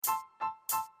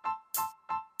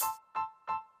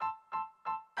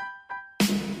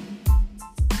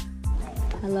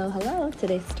Hello, hello.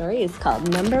 Today's story is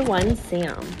called Number One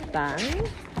Sam by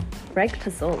Greg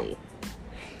Pizzoli.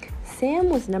 Sam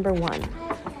was number one.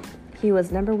 He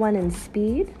was number one in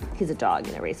speed. He's a dog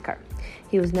in a race car.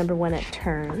 He was number one at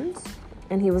turns,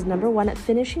 and he was number one at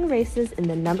finishing races in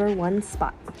the number one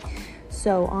spot.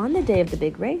 So on the day of the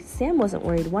big race, Sam wasn't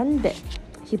worried one bit.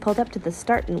 He pulled up to the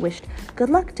start and wished good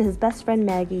luck to his best friend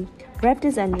Maggie, revved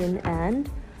his engine, and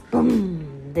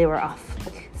boom, they were off.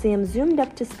 Sam zoomed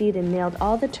up to speed and nailed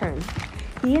all the turns.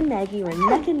 He and Maggie were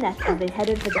neck and neck as they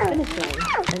headed for the finish line.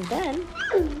 And then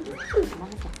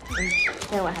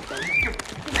what happened?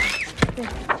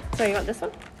 So you want this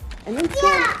one? And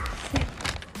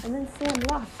then Sam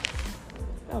lost.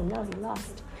 Oh no, he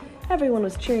lost. Everyone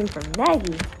was cheering for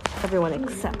Maggie. Everyone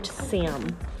except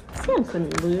Sam. Sam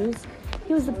couldn't lose.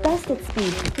 He was the best at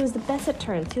speed. He was the best at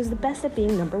turns. He was the best at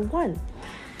being number one.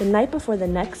 The night before the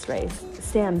next race,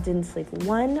 Sam didn't sleep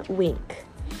one wink.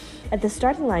 At the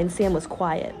starting line, Sam was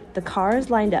quiet. The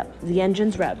cars lined up. The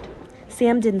engines revved.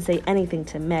 Sam didn't say anything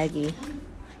to Maggie.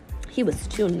 He was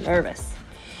too nervous.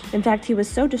 In fact, he was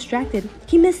so distracted,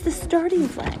 he missed the starting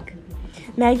flag.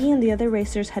 Maggie and the other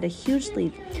racers had a huge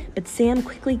lead, but Sam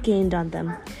quickly gained on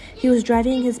them. He was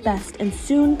driving his best and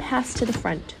soon passed to the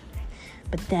front.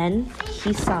 But then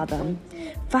he saw them.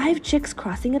 5 chicks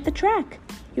crossing at the track.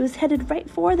 He was headed right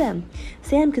for them.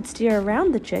 Sam could steer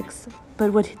around the chicks,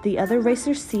 but would the other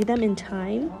racers see them in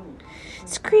time?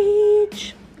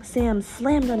 Screech! Sam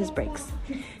slammed on his brakes.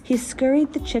 He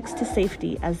scurried the chicks to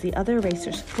safety as the other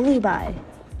racers flew by.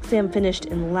 Sam finished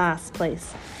in last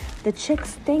place, the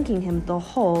chicks thanking him the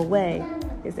whole way.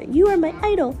 They said, "You are my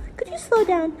idol. Could you slow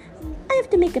down? I have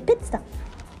to make a pit stop."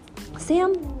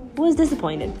 Sam was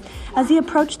disappointed. As he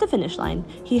approached the finish line,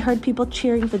 he heard people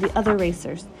cheering for the other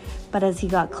racers. But as he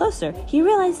got closer, he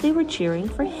realized they were cheering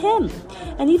for him.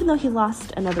 And even though he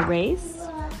lost another race,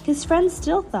 his friends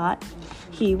still thought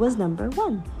he was number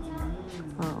one.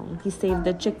 He saved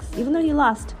the chicks. Even though he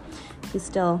lost, he's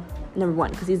still number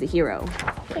one because he's a hero.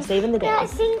 Saving the day. I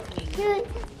think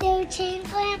they were cheering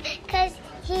for him because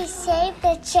he saved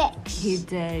the chicks. He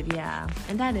did, yeah.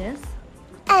 And that is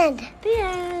And the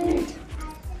end.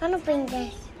 I'm going to bring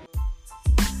this.